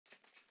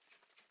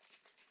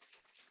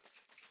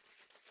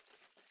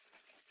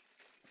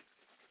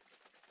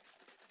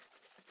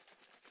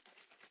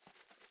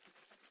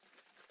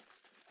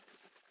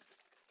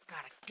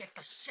get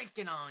the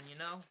shaking on, you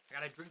know? I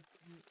gotta drink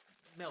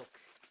milk.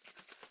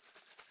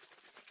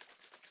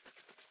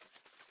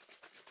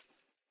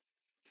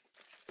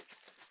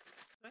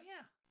 So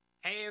yeah.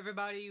 Hey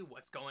everybody,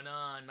 what's going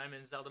on? My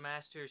name is Zelda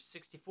Master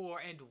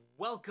 64 and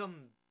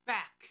welcome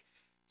back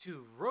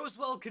to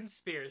Rosewill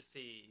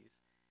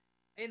Conspiracies.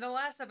 In the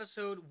last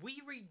episode,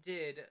 we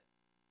redid,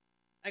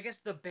 I guess,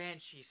 the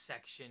Banshee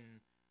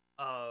section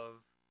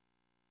of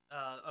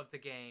the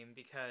game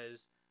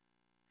because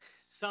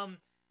some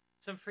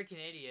freaking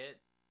idiot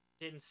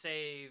didn't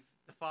save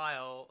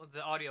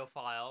the audio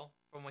file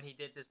from when he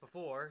did this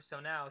before, so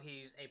now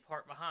he's a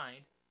part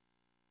behind.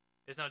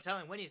 There's no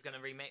telling when he's gonna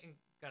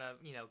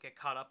get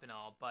caught up and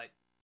all, but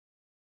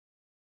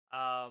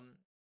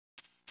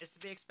it's to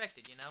be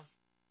expected, you know.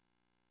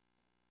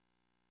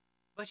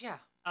 But yeah,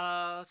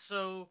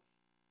 so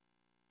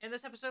in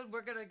this episode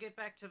we're gonna get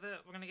back to it.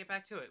 We're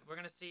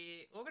gonna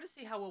see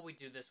how well we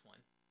do this one.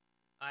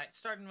 Alright,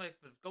 starting with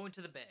going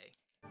to the bay.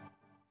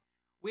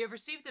 We have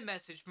received a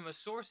message from a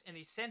source in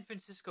the San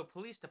Francisco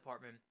Police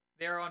Department.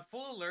 They are on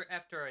full alert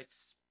after a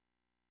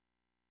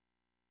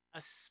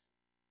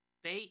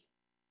spate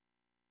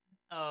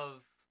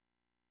of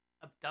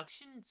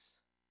abductions.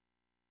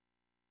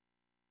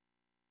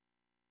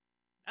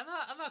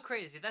 I'm not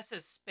crazy. That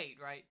says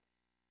spate, right?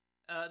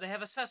 They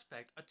have a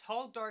suspect, a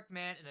tall, dark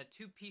man in a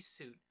two-piece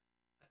suit,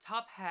 a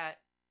top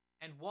hat,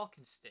 and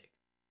walking stick.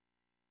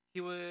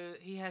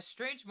 He has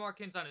strange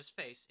markings on his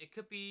face. It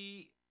could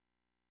be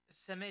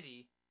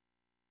Semiti.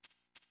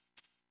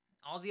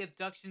 All the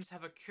abductions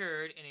have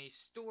occurred in a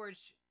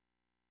storage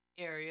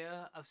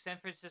area of San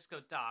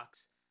Francisco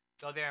docks.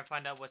 Go there and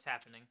find out what's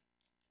happening.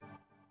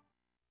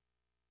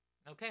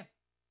 Okay.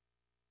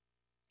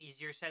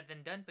 Easier said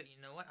than done, but you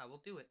know what? I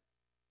will do it.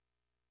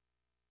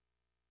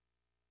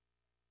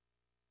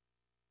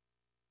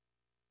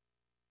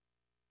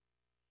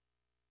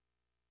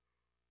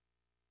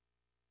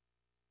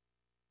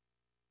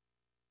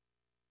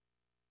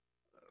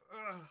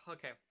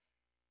 Okay.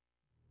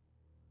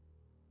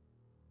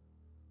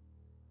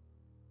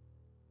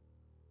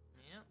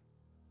 Yeah.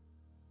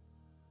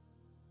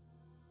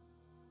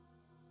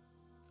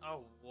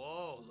 Oh,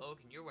 whoa,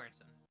 Logan, you're wearing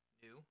something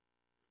new.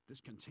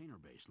 This container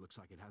base looks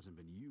like it hasn't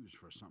been used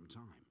for some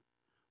time.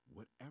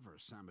 Whatever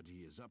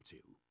Samadi is up to,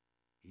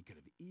 he could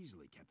have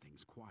easily kept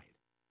things quiet.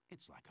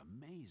 It's like a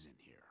maze in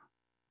here.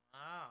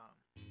 Ah.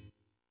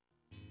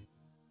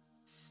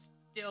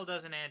 Still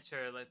doesn't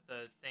answer like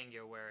the thing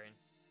you're wearing.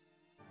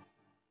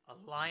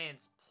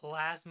 Alliance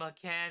plasma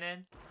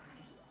cannon.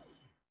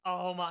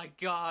 Oh my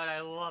god,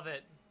 I love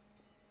it.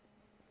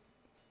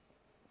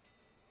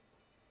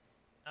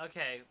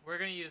 Okay, we're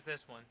gonna use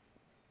this one.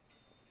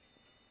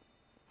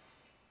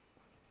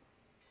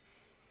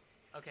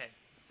 Okay,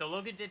 so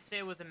Logan did say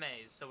it was a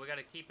maze, so we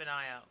gotta keep an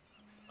eye out.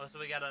 Oh, so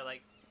we gotta,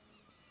 like,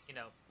 you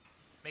know,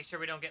 make sure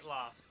we don't get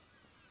lost.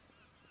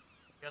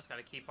 We also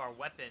gotta keep our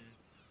weapon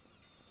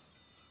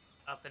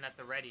up and at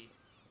the ready.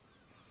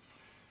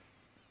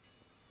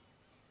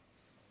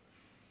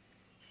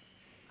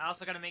 I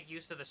also gotta make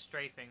use of the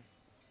strafing.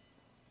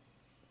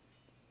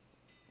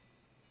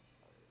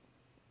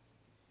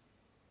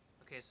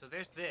 Okay, so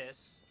there's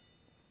this.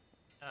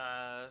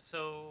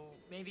 So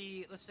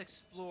maybe let's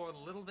explore a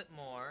little bit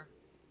more.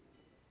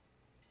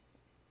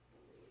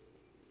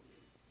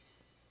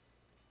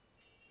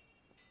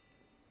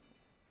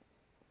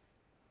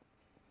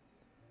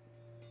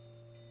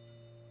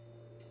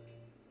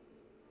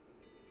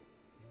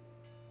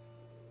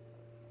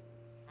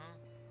 Huh?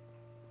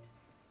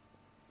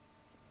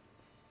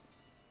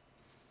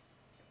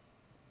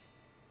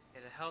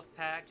 Get a health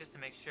pack just to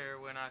make sure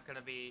we're not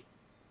gonna be,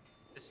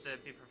 just to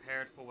be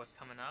prepared for what's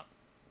coming up.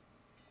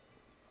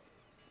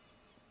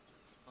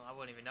 Well, I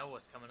wouldn't even know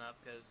what's coming up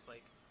because,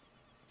 like,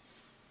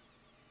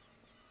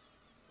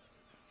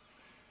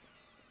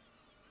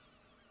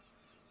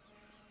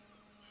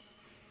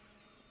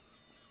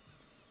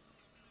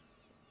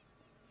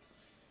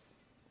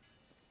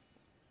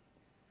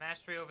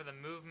 mastery over the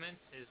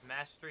movements is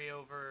mastery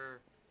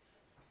over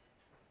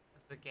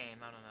the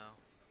game. I don't know.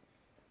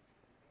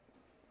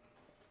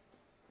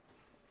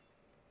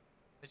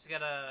 We just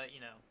gotta,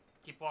 you know,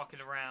 keep walking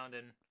around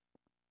and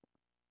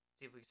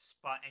see if we can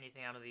spot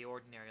anything out of the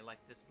ordinary, like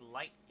this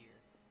light here.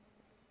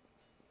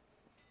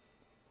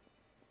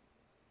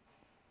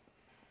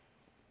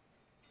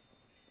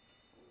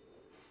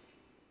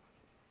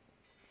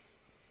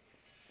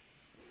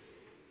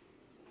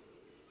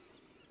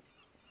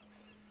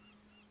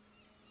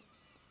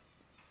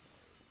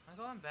 Am I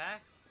going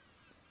back?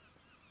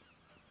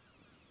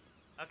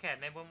 Okay, I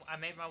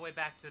made my way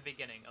back to the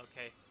beginning.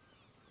 Okay,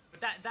 but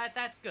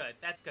that's good.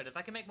 That's good. If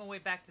I can make my way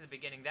back to the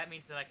beginning, that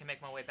means that I can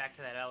make my way back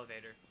to that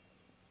elevator.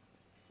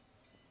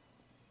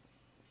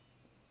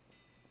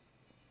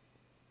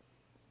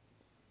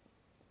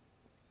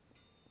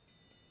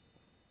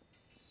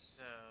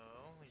 So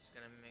we're just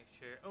gonna make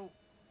sure. Oh,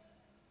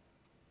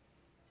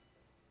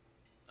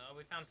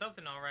 we found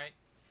something, all right.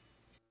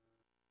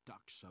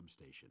 Dock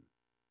substation.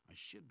 I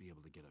should be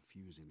able to get a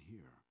fuse in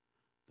here,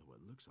 though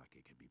it looks like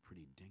it could be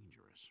pretty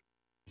dangerous.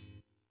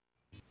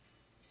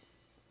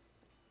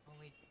 But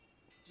we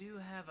do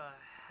have a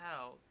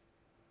health.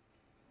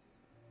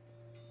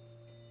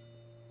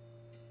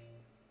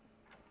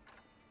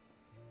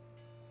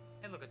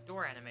 Hey, look, a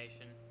door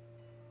animation.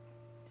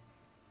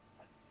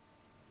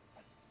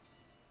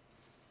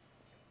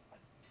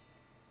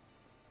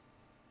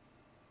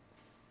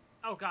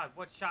 Oh god,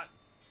 what shot?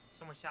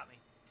 Someone shot me.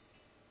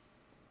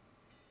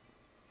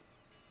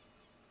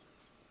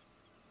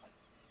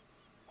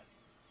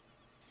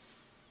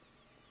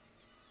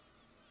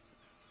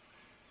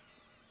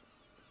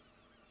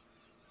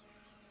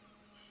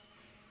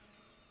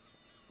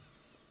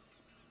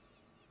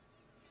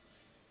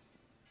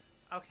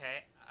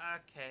 Okay,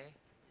 okay.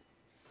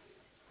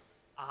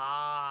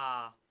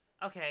 Ah,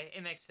 okay,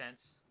 it makes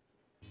sense.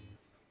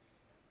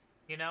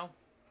 You know?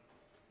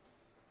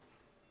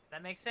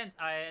 That makes sense.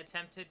 I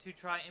attempted to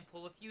try and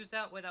pull a fuse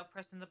out without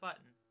pressing the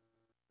button.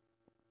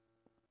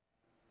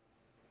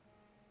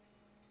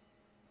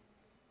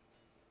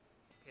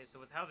 Okay, so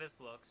with how this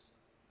looks...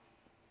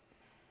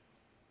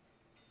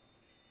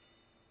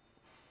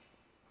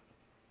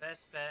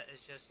 best bet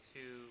is just to...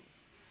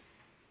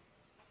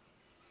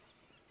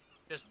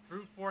 just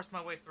brute force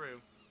my way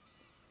through.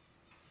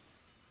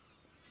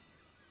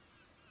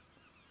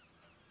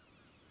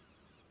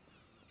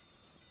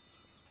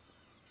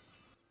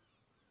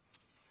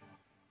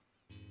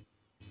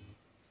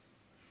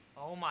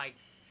 Oh my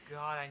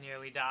god, I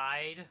nearly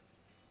died.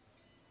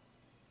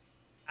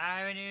 I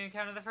haven't even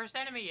encountered the first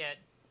enemy yet.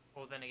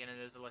 Well, then again,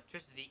 there's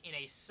electricity in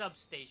a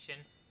substation.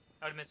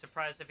 I would have been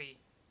surprised if he...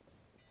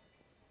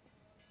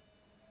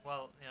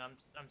 well, you know,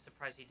 I'm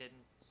surprised he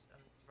didn't...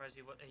 I'm surprised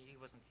he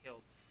wasn't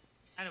killed.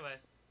 Anyway.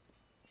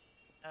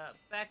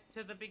 Back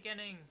to the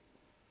beginning.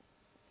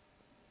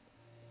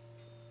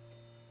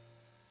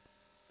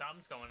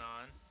 Something's going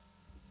on.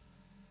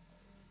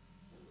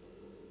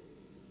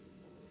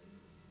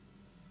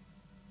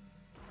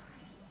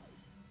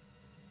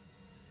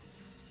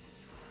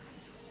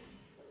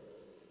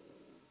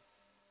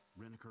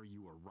 Renneker,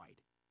 you were right.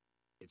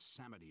 It's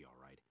Samedi, all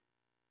right.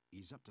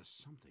 He's up to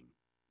something.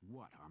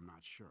 What, I'm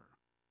not sure.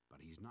 But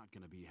he's not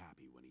gonna be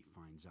happy when he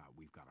finds out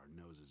we've got our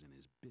noses in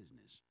his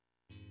business.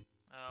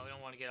 We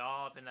don't want to get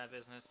all up in that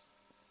business.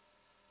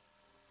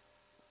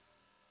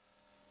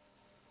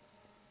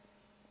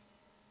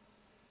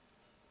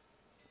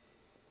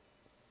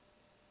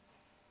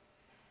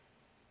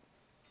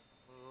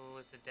 Ooh,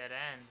 it's a dead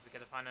end. We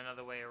gotta find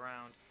another way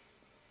around.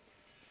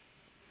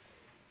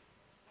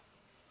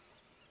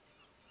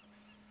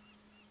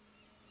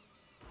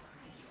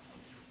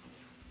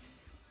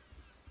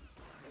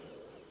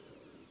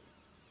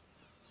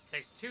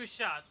 Takes 2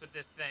 shots with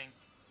this thing.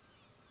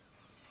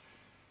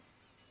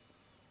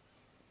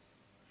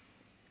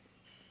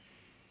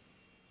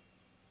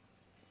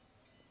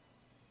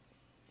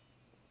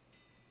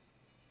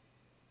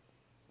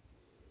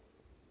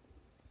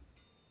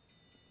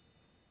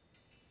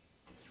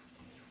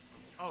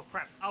 Oh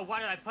crap. Oh, why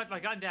did I put my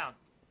gun down?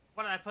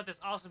 Why did I put this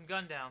awesome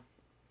gun down?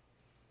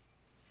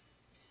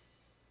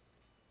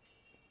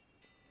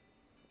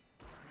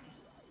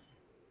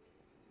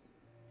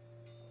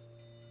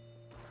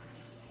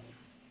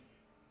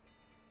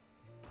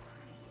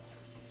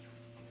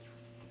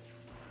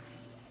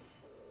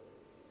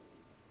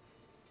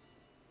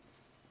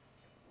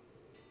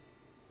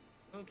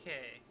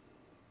 Okay.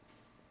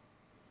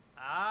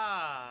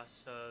 Ah,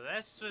 so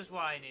this was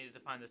why I needed to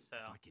find the If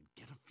cell. I could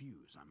get a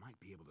fuse, I might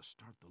be able to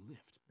start the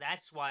lift.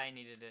 That's why I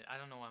needed it. I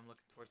don't know why I'm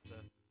looking towards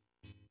the...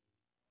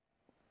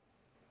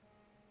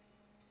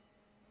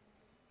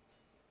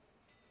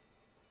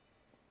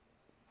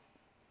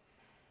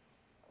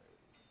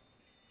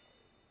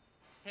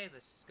 Okay,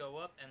 let's just go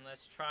up and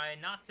let's try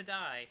not to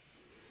die.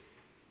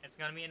 It's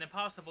gonna be an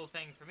impossible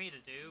thing for me to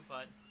do,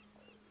 but...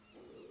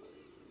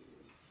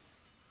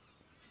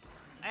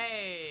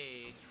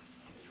 hey!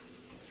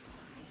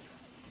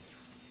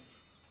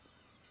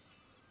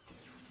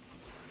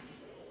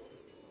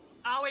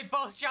 Oh, we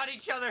both shot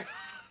each other!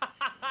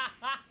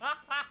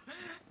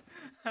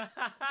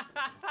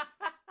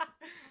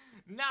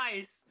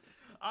 Nice!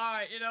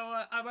 Alright, you know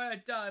what? I might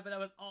have died, but that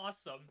was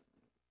awesome.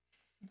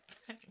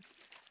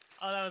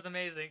 Oh, that was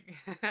amazing.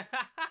 A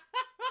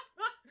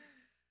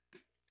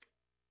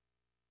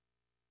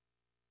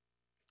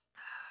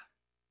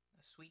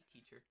sweet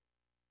teacher.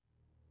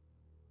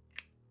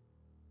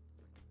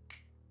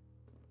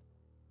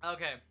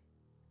 Okay.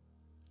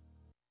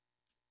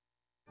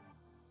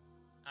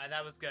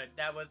 That was good.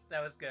 That was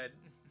good.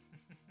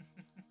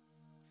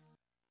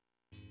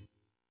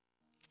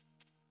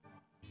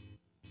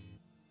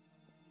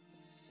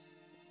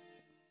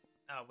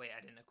 Oh wait,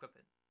 I didn't equip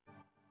it.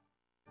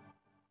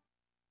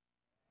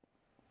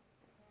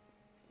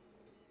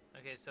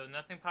 Okay, so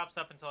nothing pops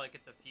up until I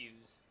get the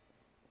fuse.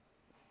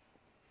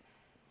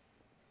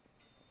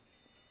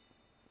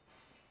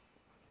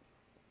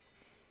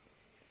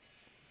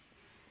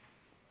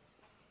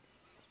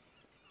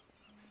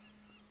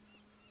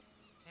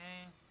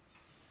 Okay.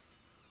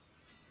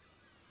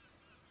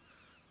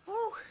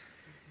 Woo!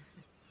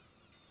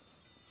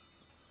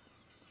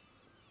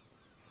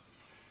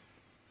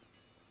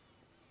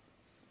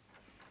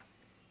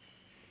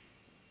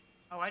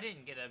 Oh, I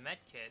didn't get a med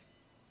kit.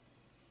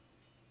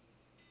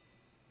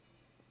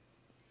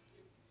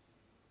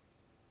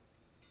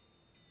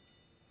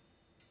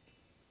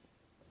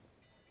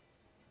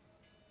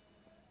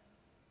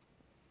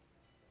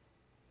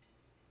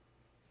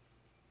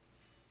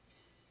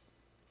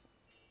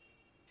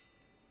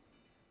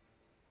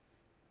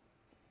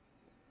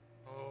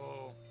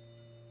 Oh.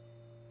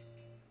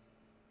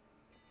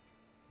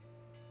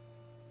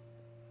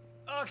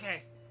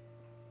 Okay.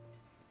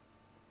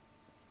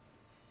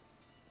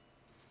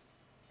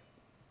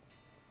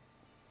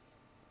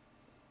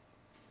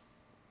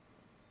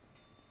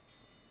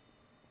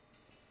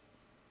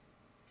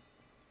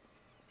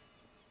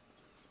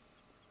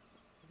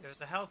 There's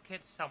a health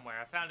kit somewhere.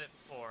 I found it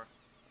before.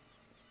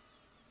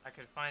 I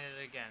could find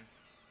it again.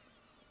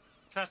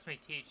 Trust me,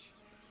 Teach.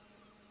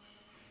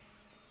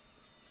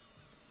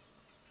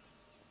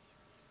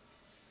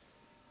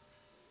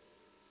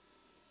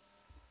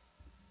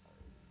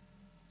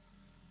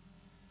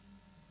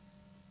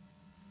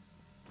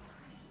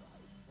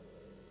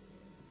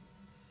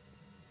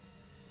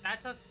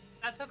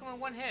 That took him in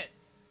one hit.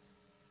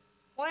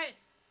 What?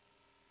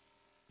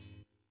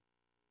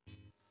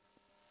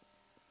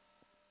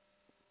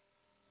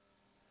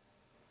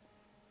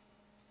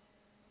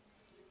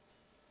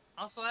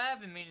 Also, I have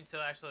been meaning to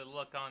actually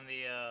look on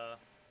the,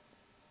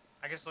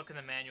 I guess look in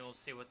the manual,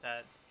 see what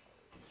that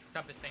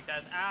compass thing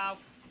does. Ow!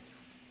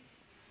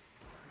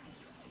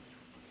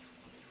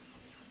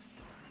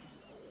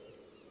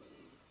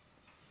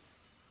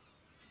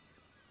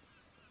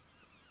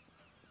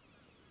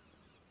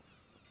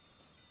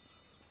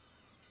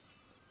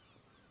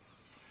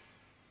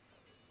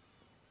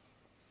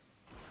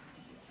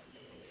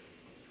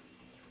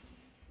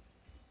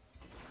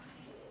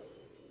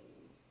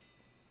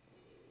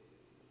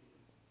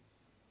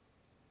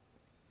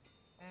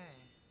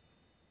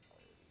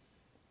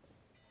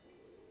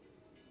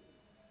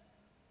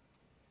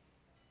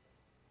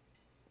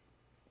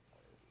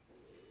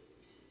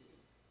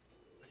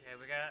 Okay,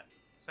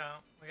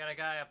 we got a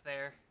guy up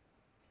there.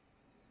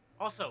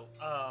 Also,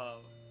 I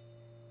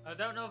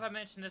don't know if I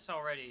mentioned this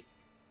already,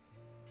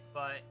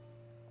 but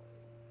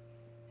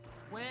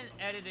when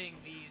editing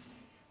these,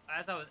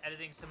 as I was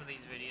editing some of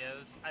these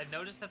videos, I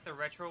noticed that the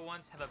retro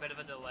ones have a bit of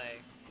a delay.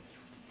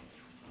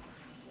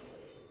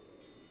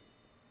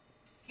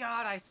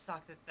 God, I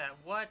sucked at that.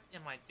 What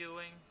am I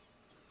doing?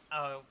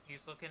 Oh,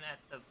 he's looking at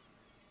the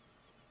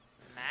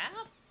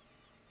map?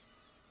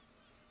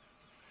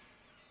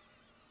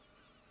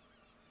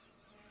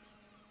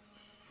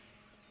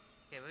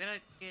 Okay, we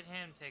gotta get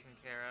him taken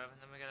care of,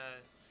 and then we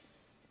gotta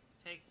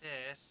take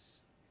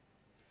this.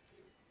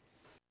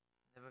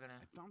 Then we're gonna...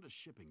 I found a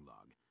shipping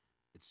log.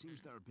 It seems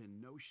there have been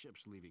no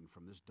ships leaving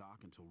from this dock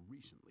until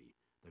recently.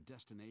 Their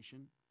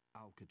destination?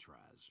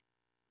 Alcatraz.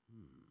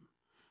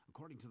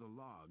 According to the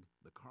log,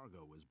 the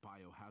cargo was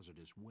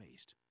biohazardous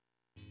waste.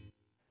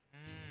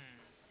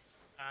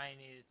 I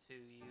needed to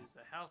use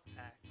a health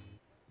pack.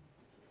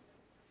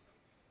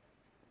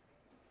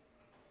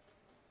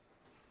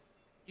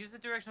 Use the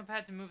directional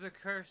pad to move the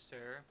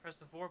cursor. Press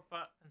the 4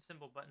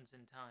 symbol buttons in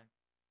time.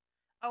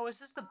 Oh, is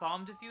this the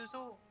bomb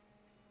defusal?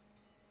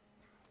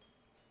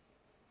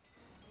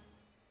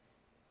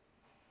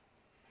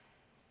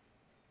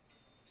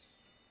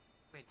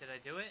 Wait, did I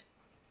do it?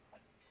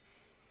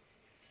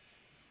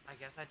 I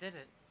guess I did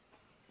it.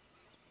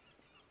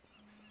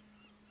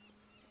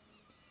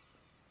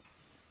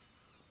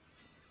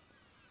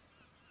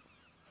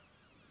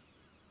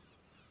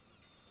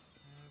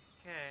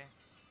 Okay.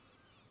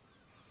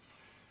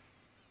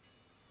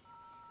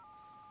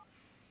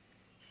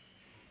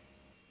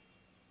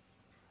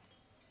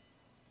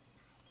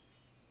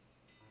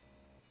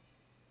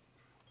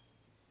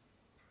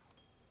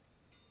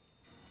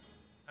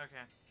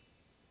 Okay.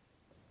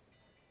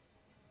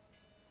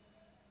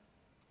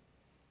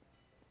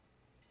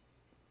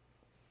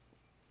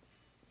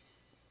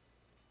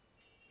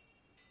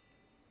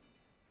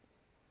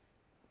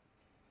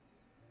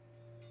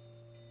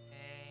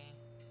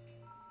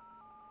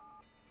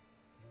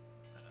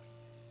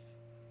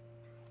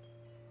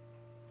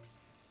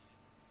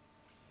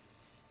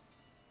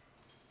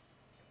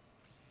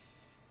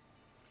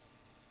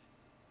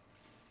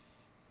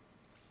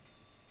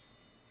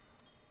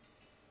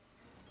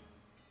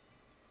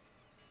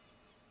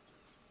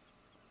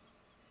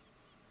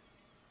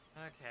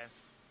 Okay.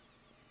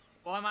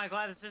 Well, am I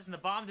glad this isn't the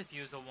bomb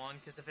defusal one,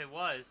 because if it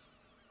was...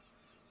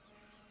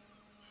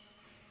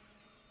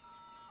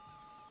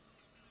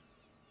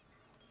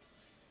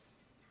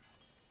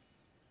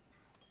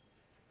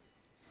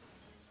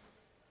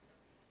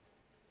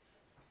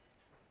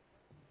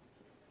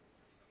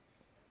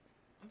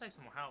 I'm gonna take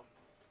some more health.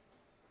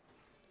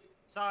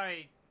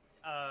 Sorry,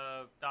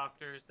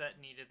 doctors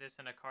that needed this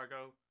in a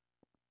cargo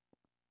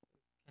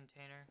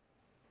container.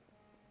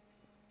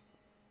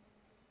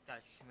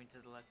 Gotta shoot me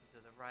to the left and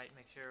to the right,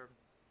 make sure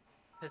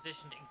I'm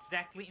positioned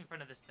exactly in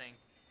front of this thing.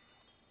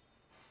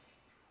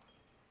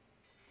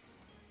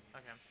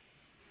 Okay.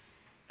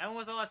 That one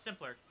was a lot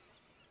simpler.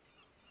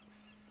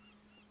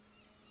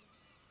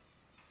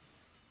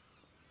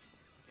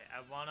 Okay, I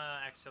wanna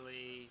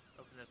actually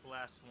open this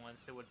last one,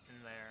 see what's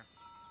in there.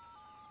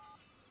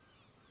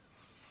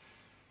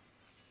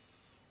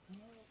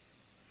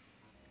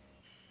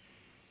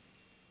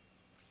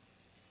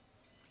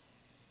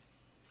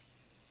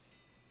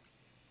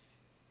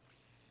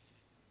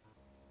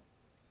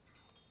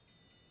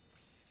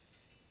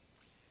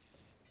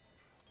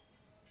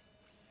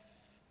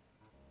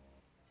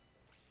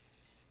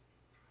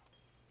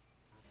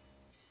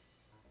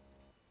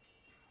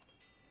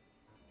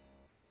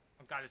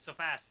 Oh god, it's so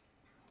fast.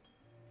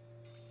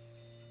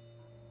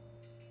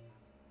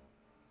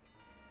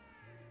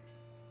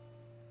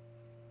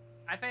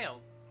 I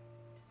failed.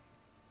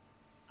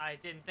 I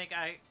didn't think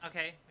I...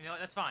 Okay, you know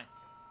what? That's fine.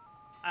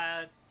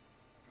 I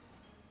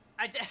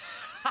did...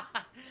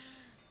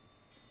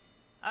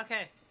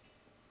 Okay.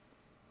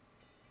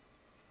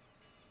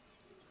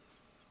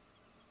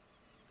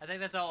 I think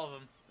that's all of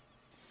them.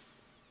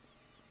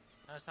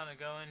 Now it's time to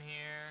go in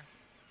here.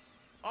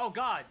 Oh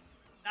god!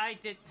 I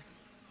did...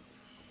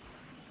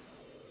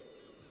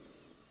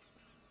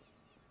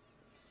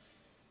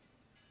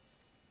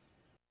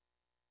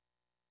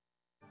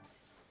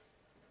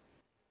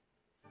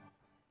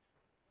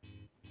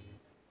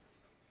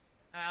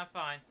 I'm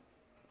fine.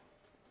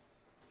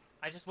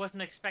 I just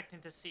wasn't expecting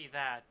to see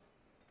that.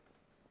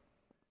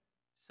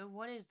 So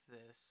what is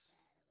this?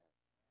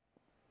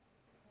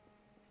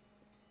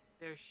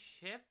 They're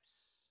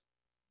ships?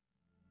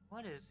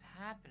 What is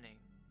happening?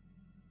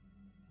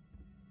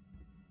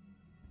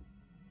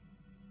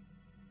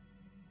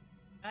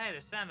 Hey,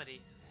 there's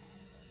Samity.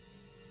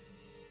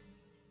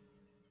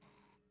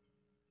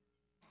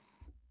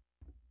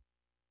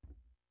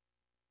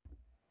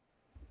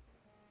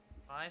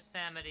 Bye,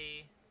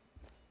 Samity.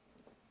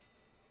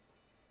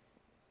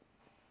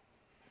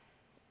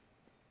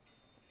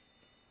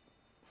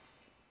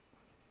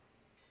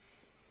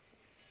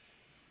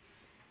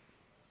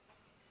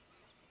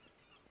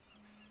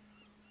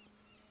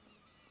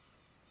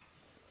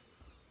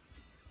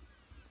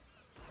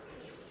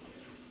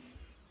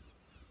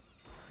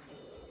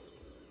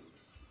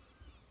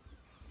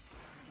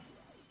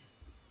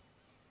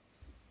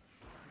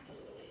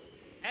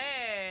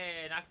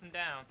 Hey, knocked him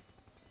down.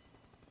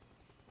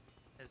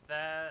 Is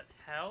that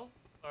help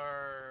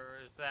or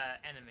is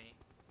that enemy?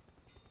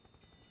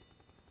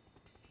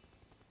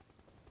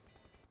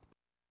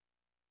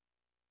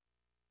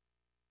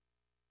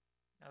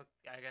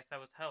 Okay, I guess that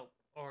was help.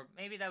 Or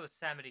maybe that was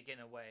Samity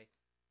getting away.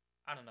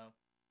 I don't know.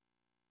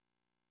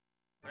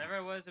 Whatever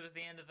it was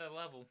the end of the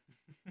level.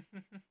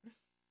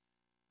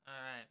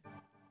 Alright.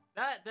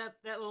 That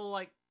little,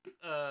 like,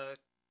 I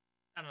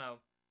don't know,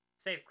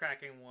 safe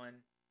cracking one.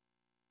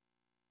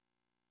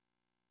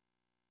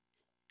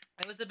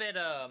 It was a bit,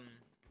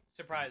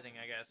 surprising,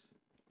 I guess.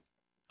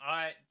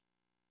 Alright.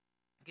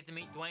 Get to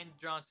meet Dwayne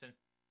Johnson.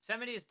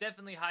 Samity is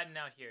definitely hiding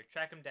out here.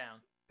 Track him down.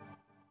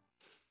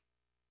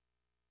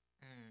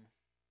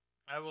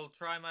 I will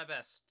try my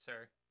best,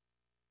 sir.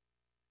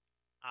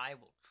 I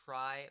will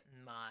try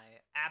my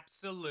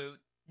absolute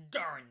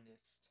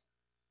darndest.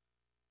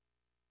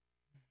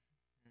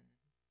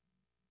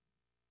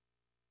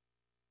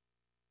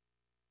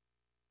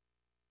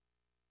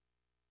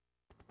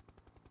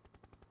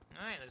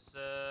 Alright, this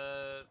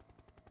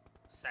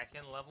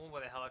second level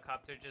where the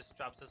helicopter just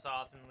drops us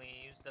off and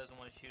leaves. Doesn't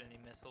want to shoot any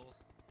missiles.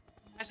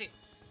 Actually,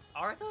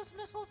 are those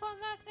missiles on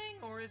that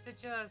thing? Or is it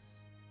just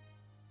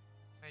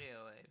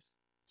radio waves?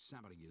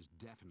 Somebody is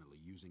definitely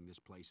using this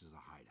place as a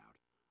hideout.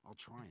 I'll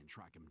try and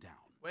track him down.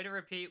 Way to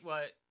repeat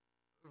what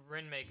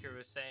Rinmaker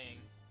was saying.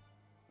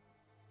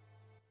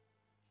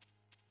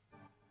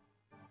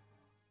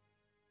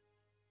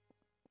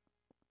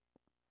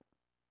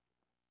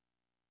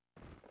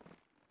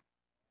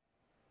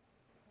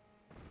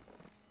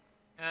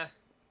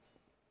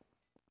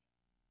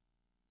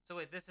 So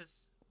wait, this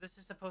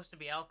is supposed to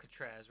be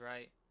Alcatraz,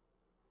 right?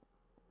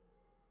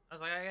 I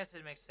was like, I guess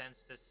it makes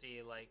sense to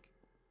see like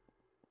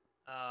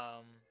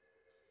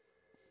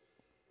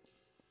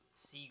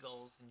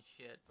seagulls and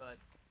shit, but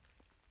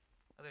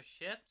other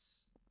ships?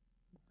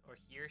 Or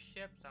here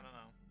ships? I don't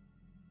know.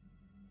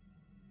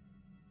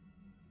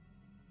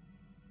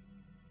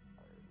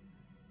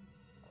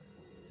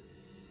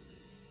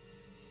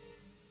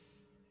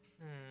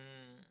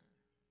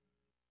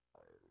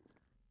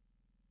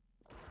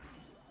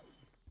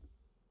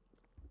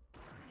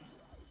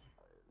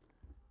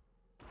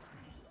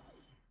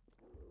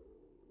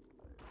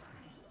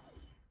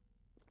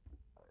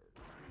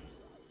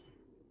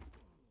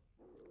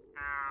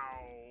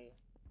 Ow.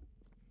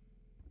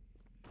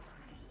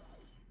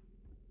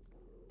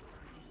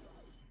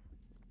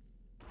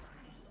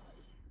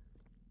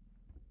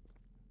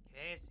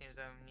 Okay, it seems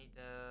I need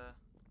to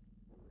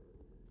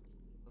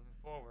moving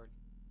forward.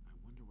 I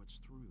wonder what's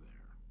through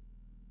there.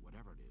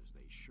 Whatever it is,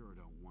 they sure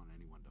don't want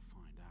anyone to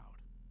find out.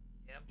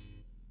 Yep.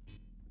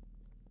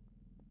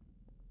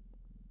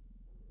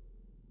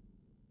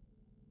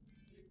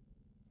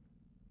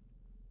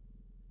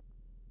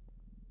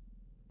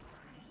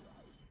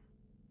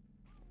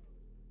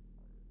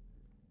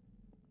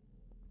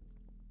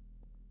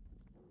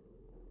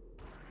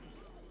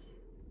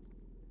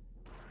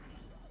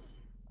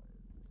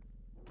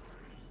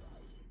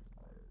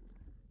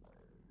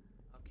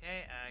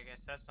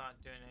 guess that's not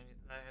doing anything.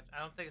 I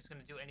don't think it's gonna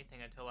do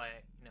anything until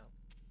I, you know.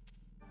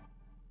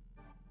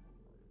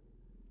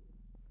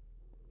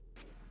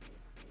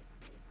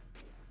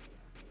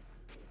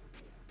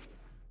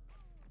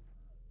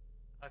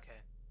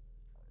 Okay.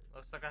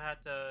 Looks like I had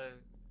to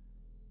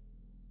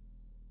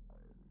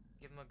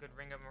give him a good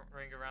ring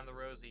around the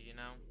rosy, you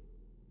know?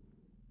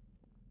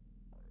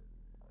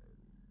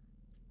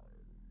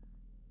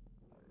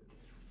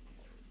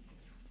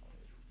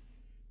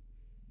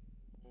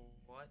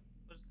 What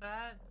was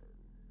that?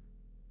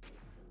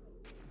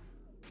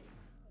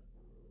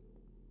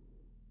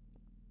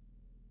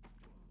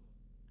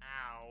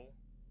 Ow.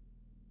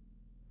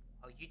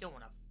 Oh, you don't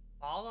want to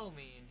follow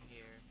me in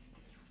here.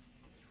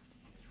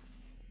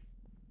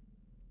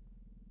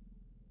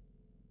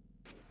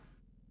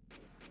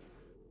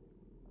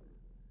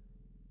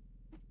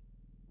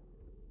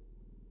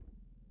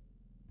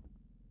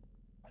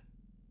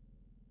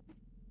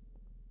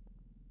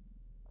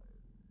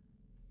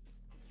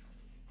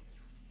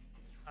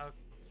 Oh.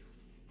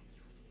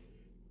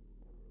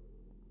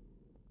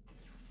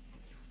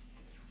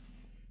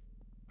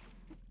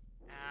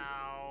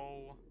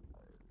 Ow.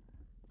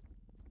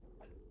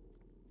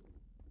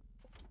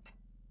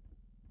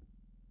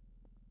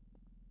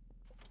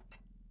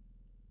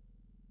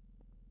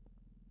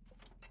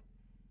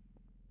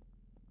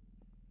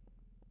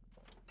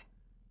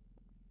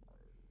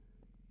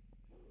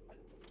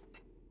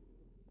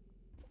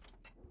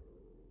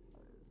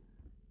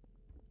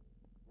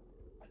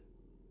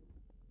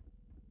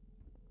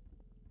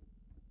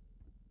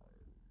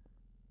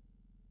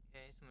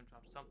 Okay, someone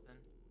dropped something.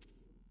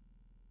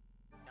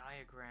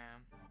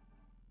 Diagram.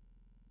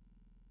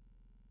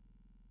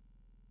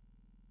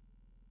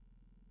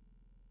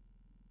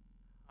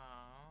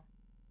 Oh.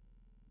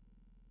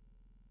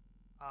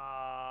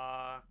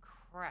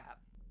 Crap.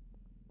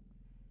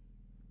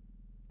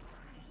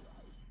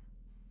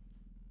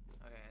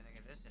 Okay, I think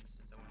in this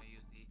instance I'm gonna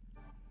use the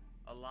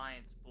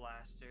Alliance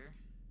Blaster.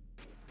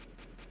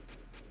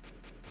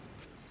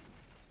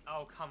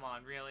 Oh, come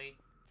on, really?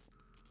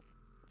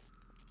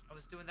 I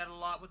was doing that a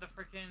lot with the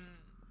freaking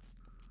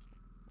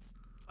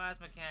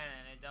plasma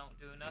cannon. It don't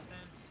do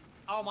nothing.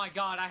 Oh my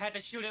god, I had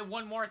to shoot it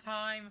one more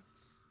time.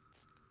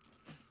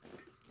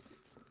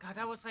 God,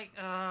 that was like,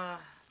 Down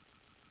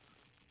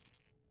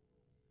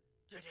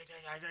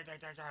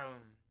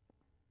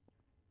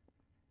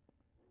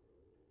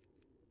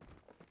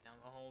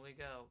the hole we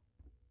go.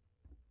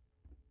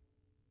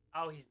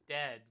 Oh, he's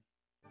dead.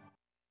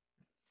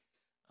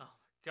 Oh my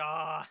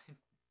god.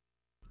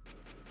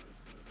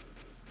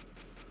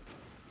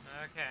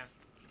 Okay.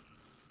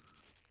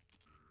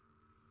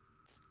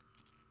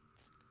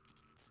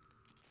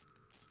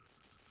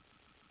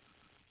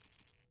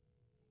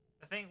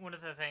 I think one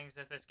of the things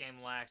that this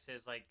game lacks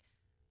is, like,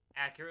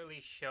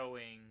 accurately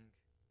showing,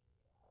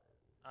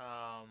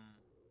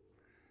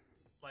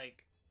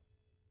 like...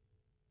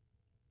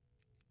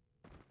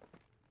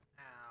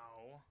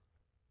 Ow.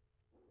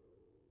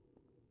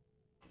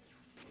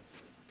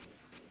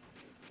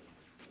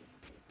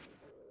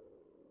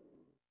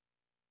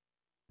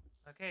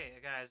 Okay,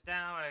 the guy's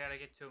down. I gotta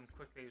get to him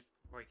quickly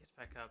before he gets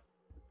back up.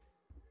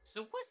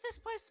 So what's this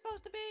place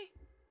supposed to be?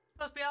 It's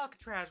supposed to be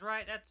Alcatraz,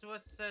 right? That's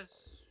what says...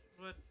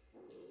 What...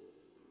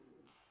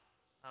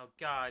 Oh,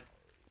 God.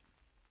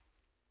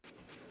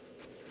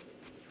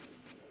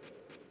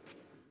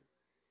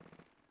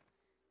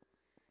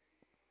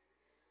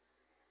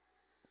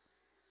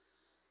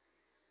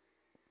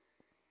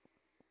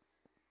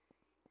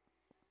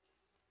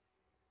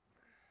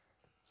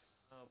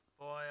 Oh,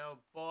 boy, oh,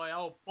 boy,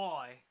 oh,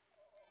 boy.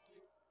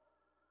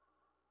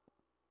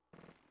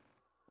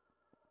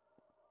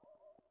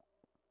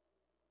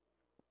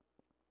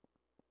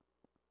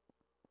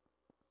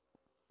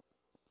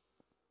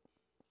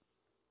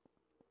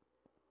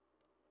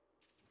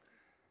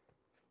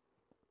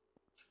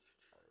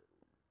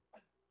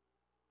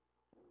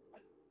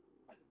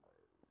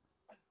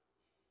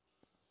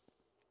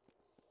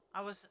 I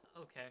was...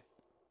 Okay.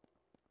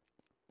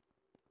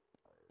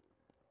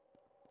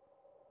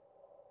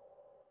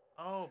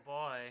 Oh,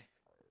 boy.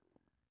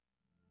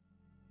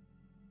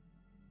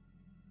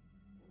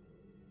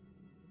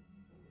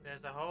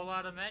 There's a whole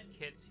lot of med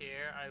kits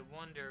here. I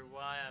wonder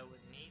why I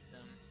would need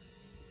them.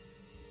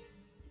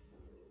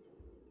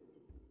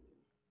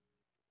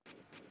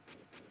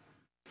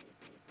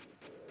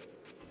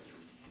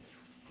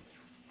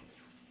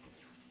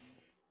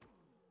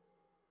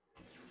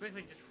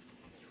 Quickly, just...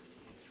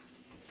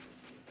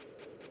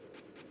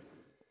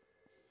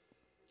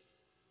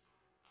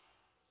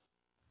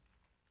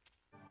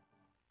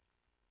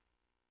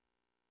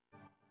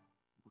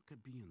 What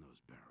could be in those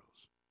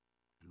barrels?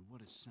 And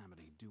what is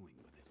Samity doing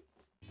with it?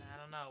 I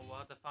don't know. We'll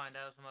have to find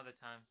out some other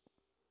time.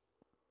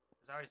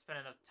 Because I already spent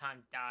enough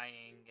time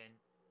dying and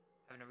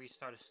having to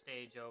restart a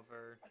stage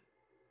over.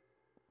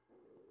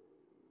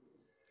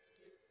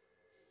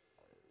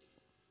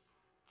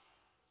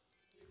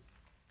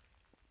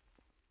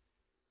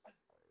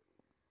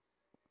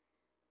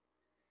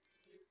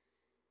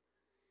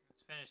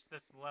 Let's finish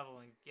this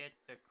level and get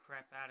the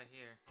crap out of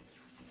here.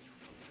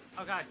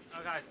 Oh god,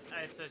 oh god,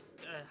 it's a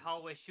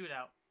hallway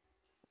shootout.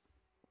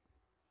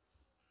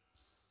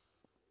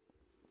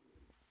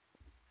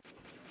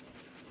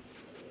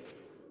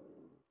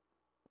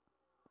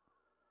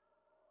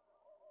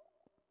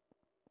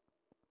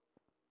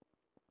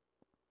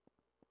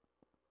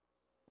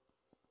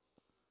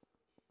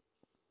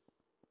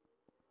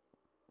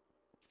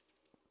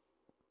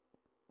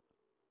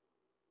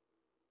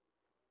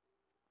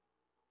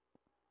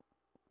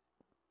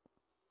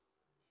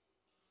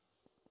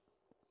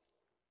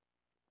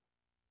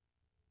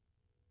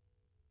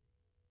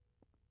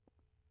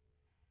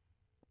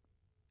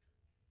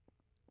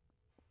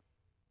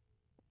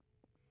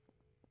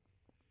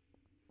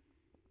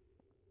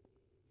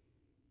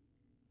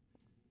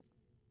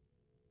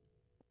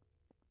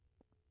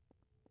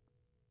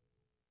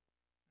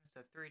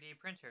 It's a 3D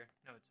printer.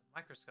 No, it's a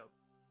microscope.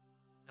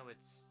 No,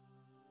 it's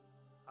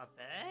a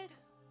bed?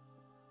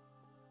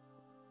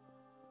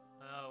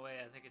 Oh wait,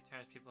 I think it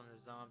turns people into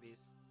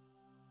zombies.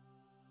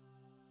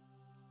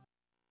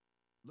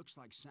 Looks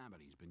like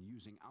somebody's been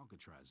using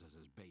Alcatraz as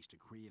his base to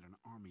create an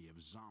army of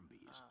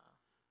zombies.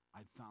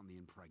 I've found the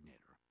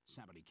impregnator.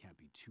 Somebody can't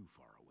be too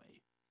far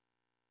away.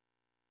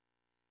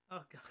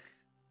 Oh god.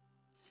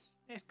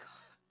 It's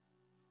called...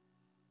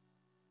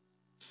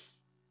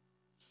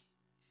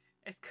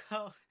 It's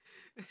called...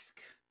 It's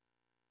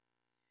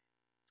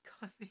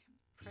called the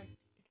impregnator.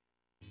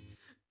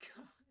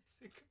 God,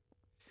 is it called...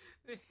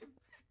 The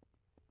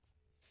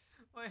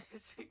Why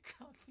is it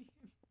called the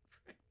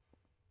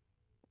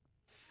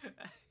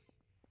impregnator?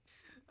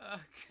 Oh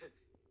god.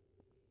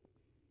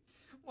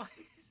 Why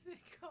is it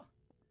called...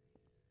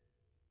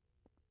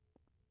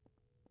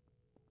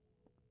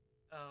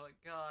 Oh my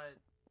god.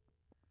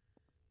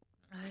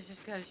 I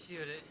just gotta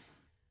shoot it.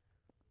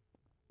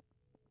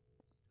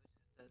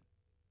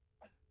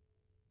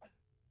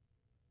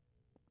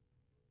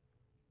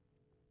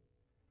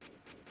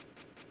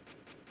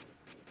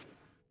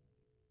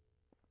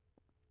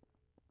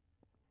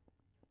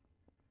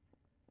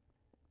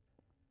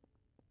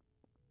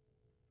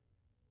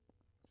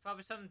 It's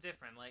probably something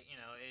different, like, you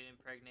know, it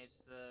impregnates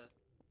the...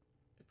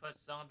 It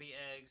puts zombie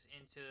eggs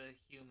into the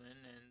human,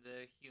 and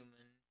the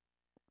human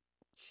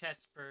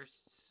chest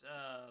bursts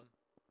out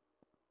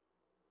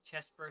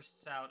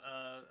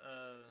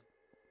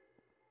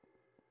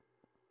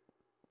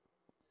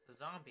the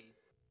zombie.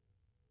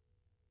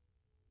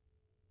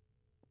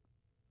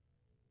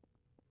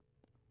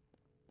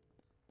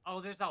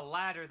 Oh, there's a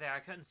ladder there. I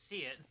couldn't see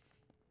it.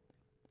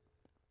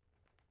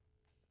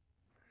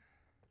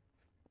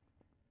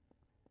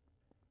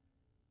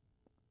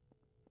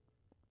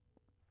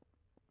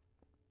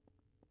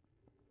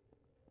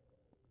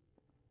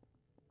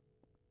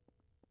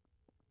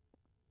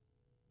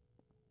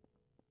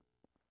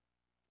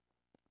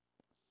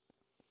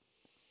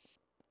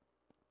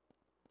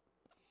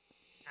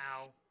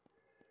 Ow.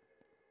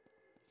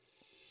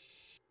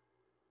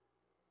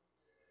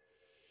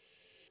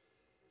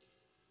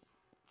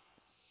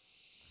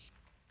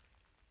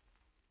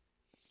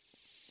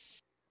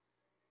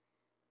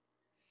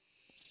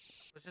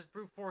 Let's just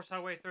brute force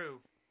our way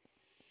through.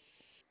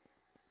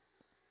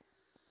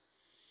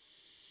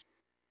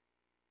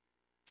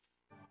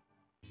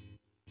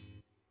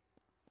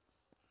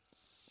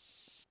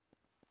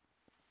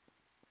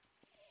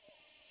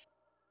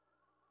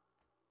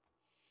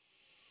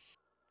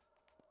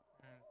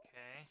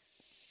 Okay.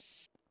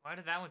 Why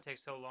did that one take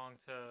so long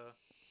to...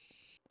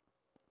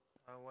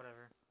 Oh,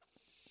 whatever.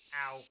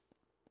 Ow.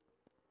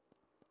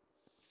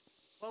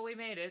 Well, we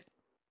made it.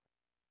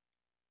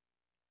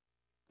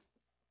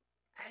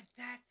 And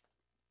that's...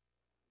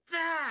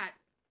 that!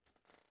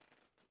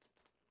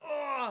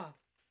 Ugh!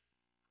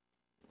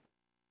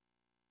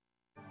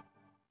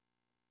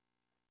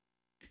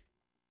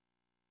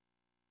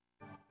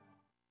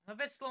 I'm a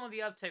bit slow on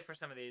the uptake for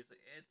some of these.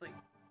 It's like...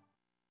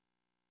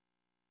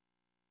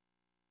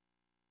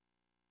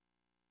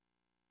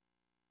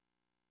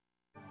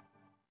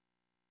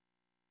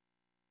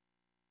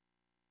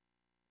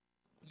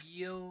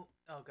 Yo...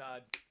 Oh,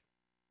 God.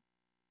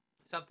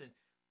 Something.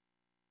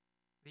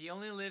 The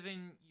only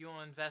living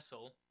Yuan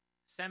vessel,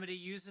 Samedi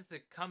uses the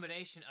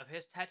combination of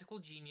his tactical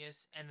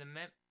genius and the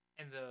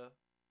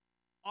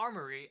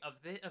armory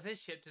of his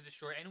ship to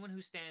destroy anyone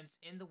who stands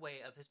in the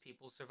way of his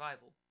people's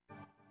survival.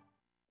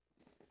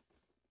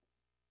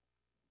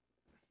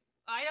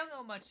 I don't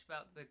know much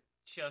about the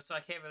show, so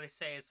I can't really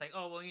say. It's like,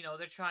 oh, well, you know,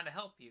 they're trying to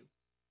help you.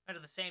 But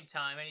at the same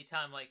time,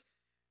 anytime, like,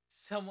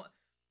 someone...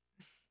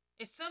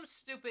 It's some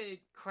stupid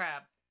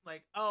crap.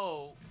 Like,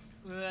 oh,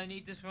 I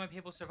need this for my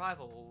people's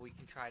survival. Well, we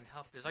can try and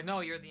help. It's like, no,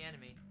 you're the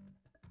enemy.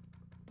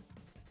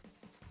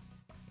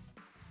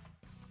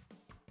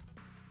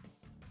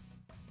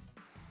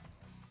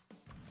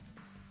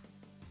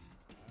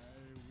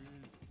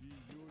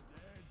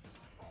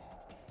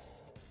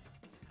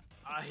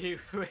 I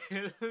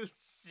will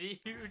see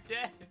you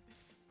dead.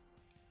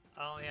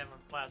 I only have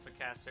a plasma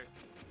caster.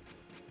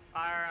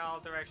 Fire in all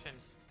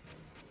directions.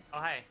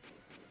 Oh, hey.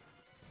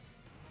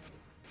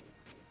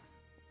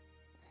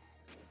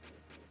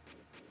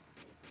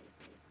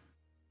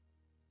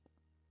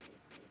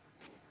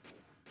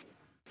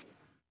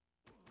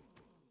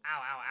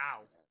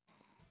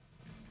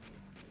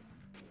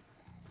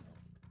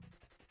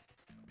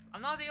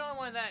 I'm not the only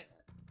one that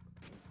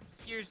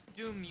hears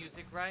Doom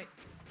music, right?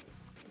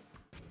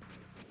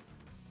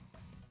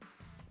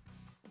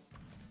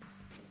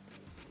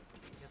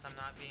 Because I'm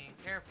not being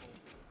careful.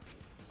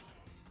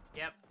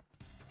 Yep.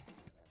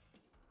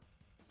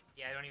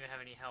 Yeah, I don't even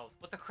have any health.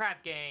 What the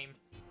crap, game?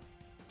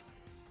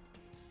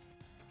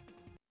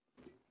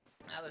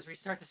 Now let's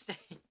restart the stage.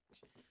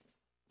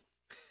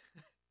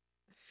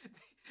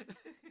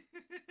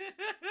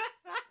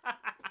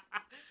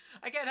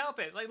 I can't help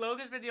it. Like,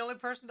 Logan's been the only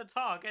person to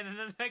talk, and then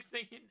the next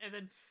thing, and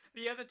then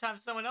the other time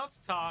someone else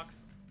talks.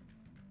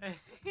 I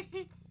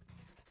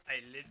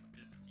live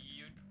to see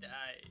you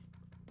die.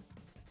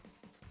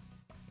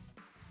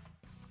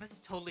 This is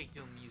totally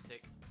Doom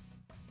music.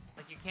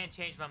 Like, you can't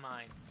change my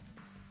mind.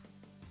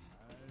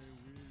 I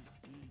will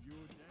see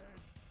you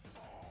dead.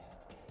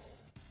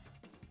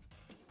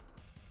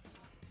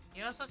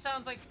 He also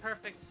sounds like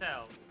Perfect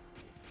Cell.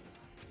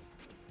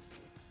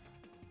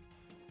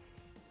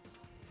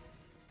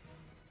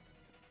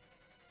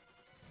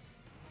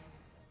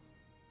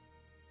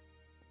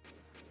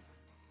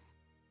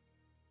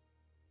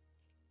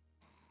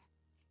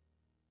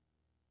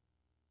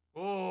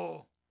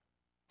 Oh.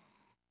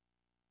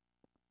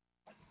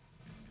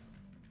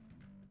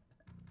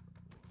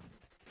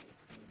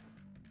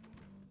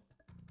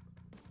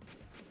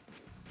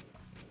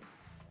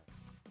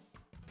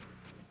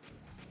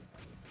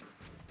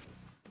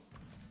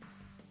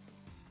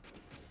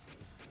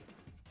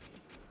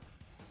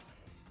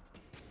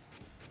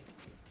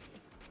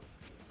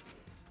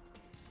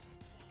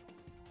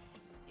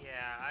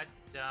 Yeah,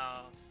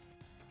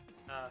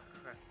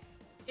 crap.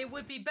 It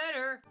would be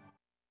better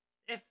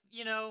if,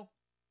 you know,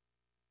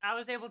 I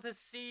was able to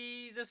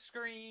see the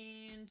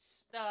screen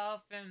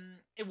stuff and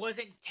it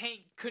wasn't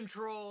tank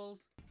controlled.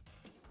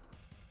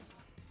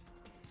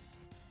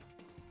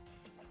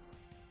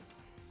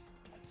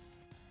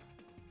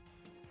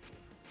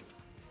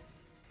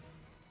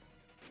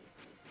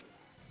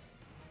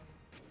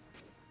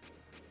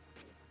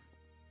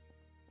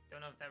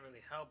 Don't know if that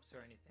really helps or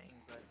anything,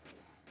 but...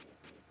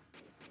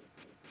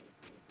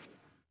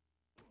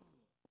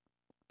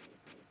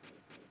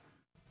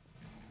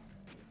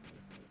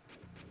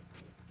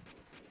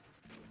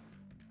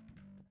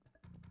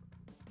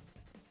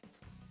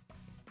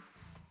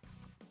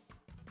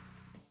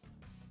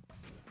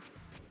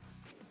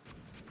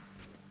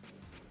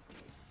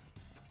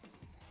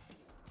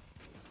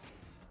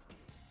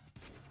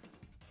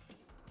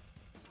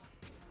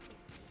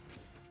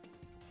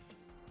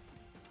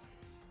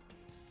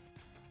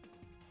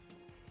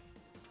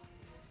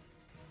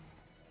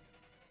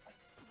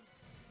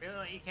 Really,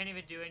 like, you can't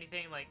even do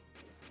anything, like...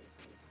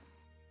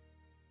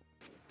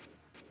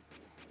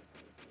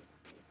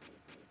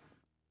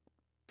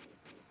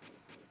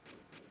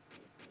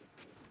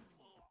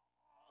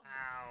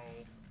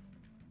 Ow.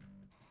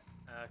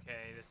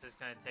 Okay, this is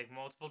gonna take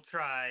multiple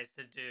tries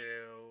to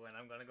do, and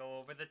I'm gonna go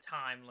over the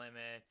time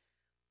limit.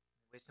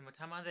 Wasting more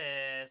time on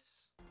this.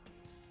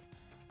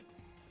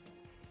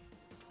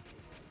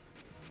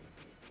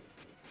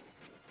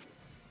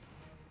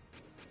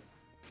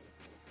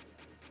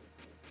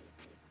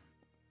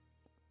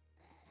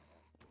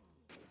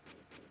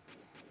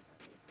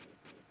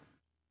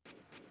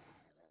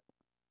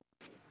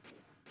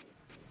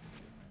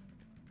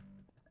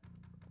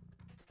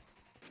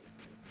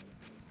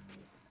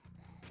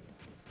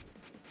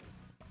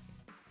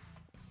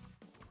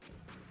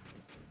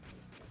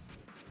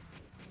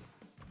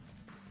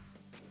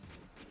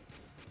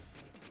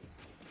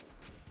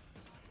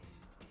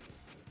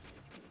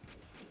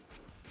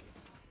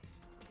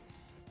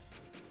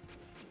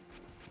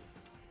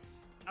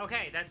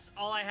 Okay, that's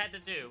all I had to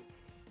do.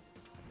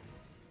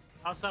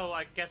 Also,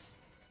 I guess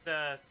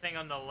the thing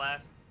on the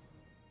left,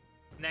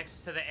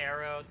 next to the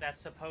arrow, that's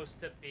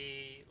supposed to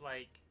be,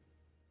 like,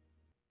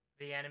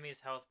 the enemy's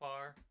health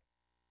bar.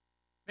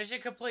 Mission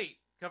complete.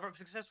 Cover up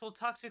successful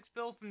toxic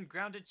spill from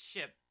grounded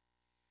ship.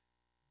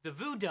 The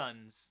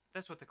Vooduns,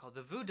 that's what they're called.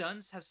 The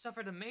Vooduns have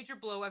suffered a major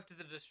blow after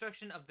the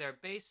destruction of their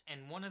base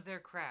and one of their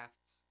crafts.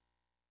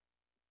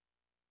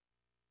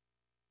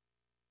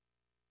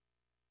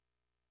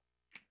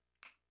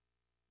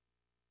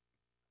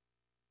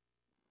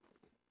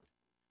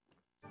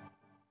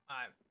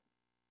 Alright.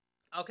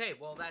 Okay,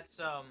 well that's,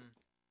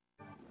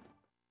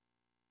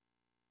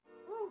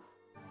 whew.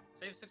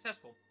 Save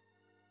successful.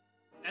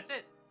 That's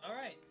it.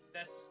 Alright,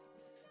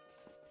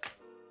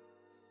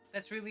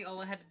 that's really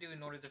all I had to do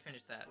in order to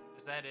finish that.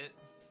 Is that it?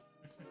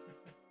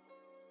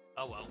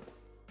 Oh well.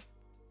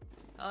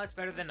 Oh, it's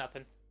better than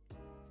nothing.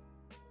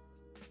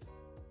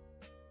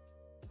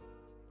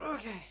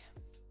 Okay.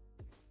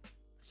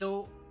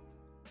 So,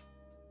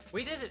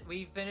 we did it.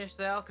 We finished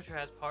the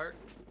Alcatraz part.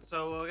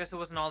 So, I guess it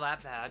wasn't all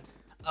that bad.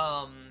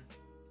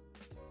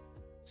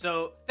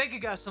 So, thank you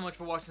guys so much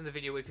for watching the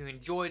video. If you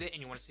enjoyed it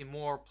and you want to see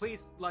more,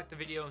 please like the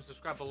video and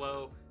subscribe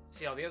below to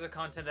see all the other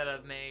content that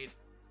I've made.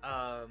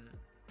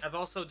 I've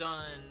also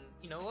done,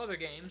 you know, other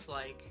games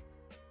like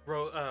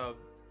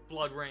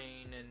Blood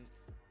Rain and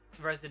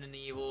Resident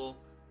Evil.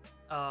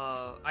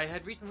 I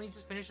had recently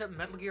just finished up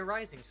Metal Gear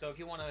Rising, so if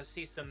you want to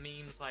see some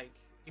memes like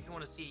if you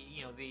want to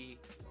see,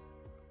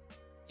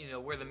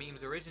 where the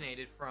memes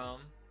originated from,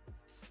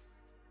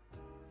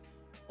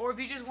 or if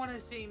you just want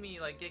to see me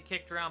like get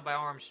kicked around by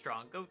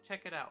Armstrong, go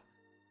check it out.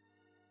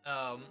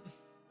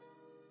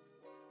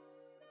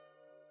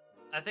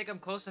 I think I'm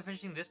close to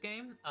finishing this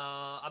game.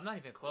 I'm not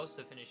even close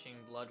to finishing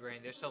Blood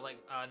Rain. There's still like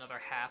another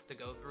half to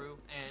go through,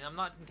 and I'm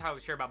not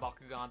entirely sure about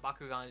Bakugan.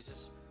 Bakugan is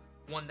just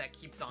one that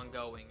keeps on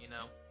going,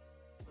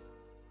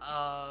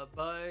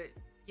 but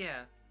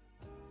yeah.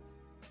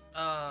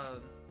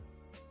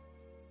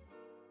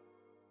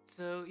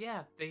 So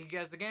yeah, thank you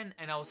guys again,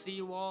 and I'll see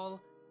you all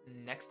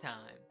next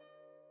time.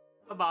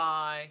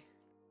 Bye-bye.